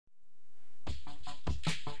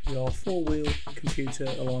We are four-wheel computer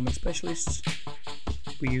alignment specialists.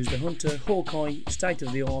 We use the Hunter Hawkeye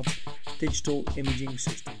state-of-the-art digital imaging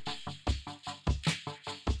system.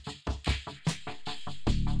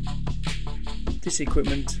 This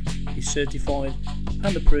equipment is certified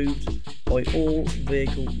and approved by all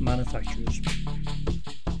vehicle manufacturers.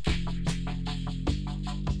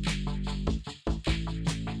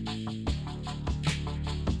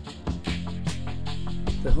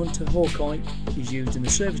 The Hunter Hawkeye is used in the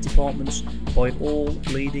service departments by all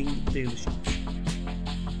leading dealerships.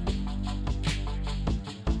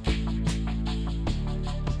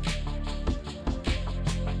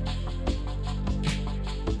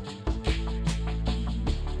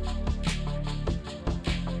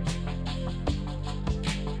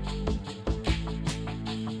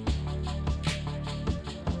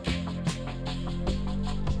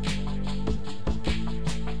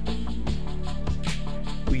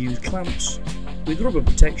 We use clamps with rubber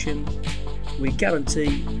protection. We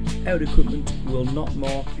guarantee our equipment will not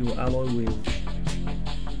mark your alloy wheels.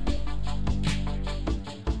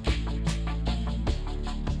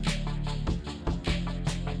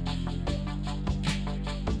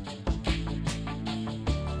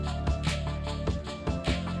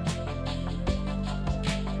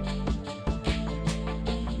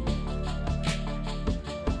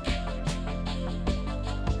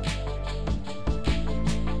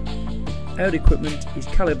 Our equipment is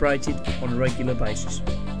calibrated on a regular basis.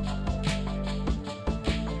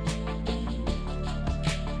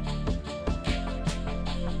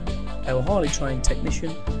 Our highly trained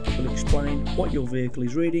technician will explain what your vehicle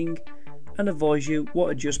is reading and advise you what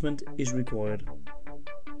adjustment is required.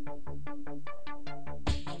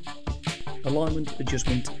 Alignment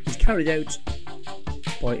adjustment is carried out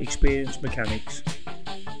by experienced mechanics.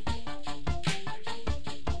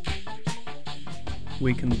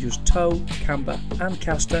 We can adjust toe, camber and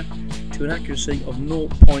caster to an accuracy of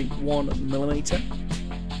 0.1mm.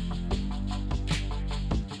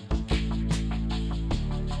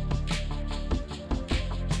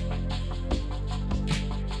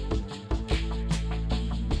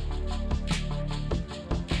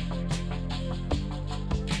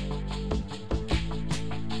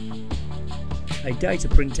 A data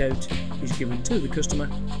printout is given to the customer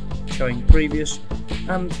showing previous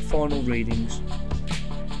and final readings.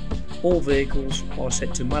 All vehicles are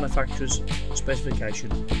set to manufacturer's specification.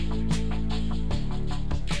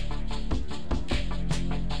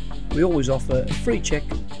 We always offer a free check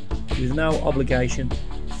with no obligation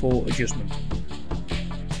for adjustment.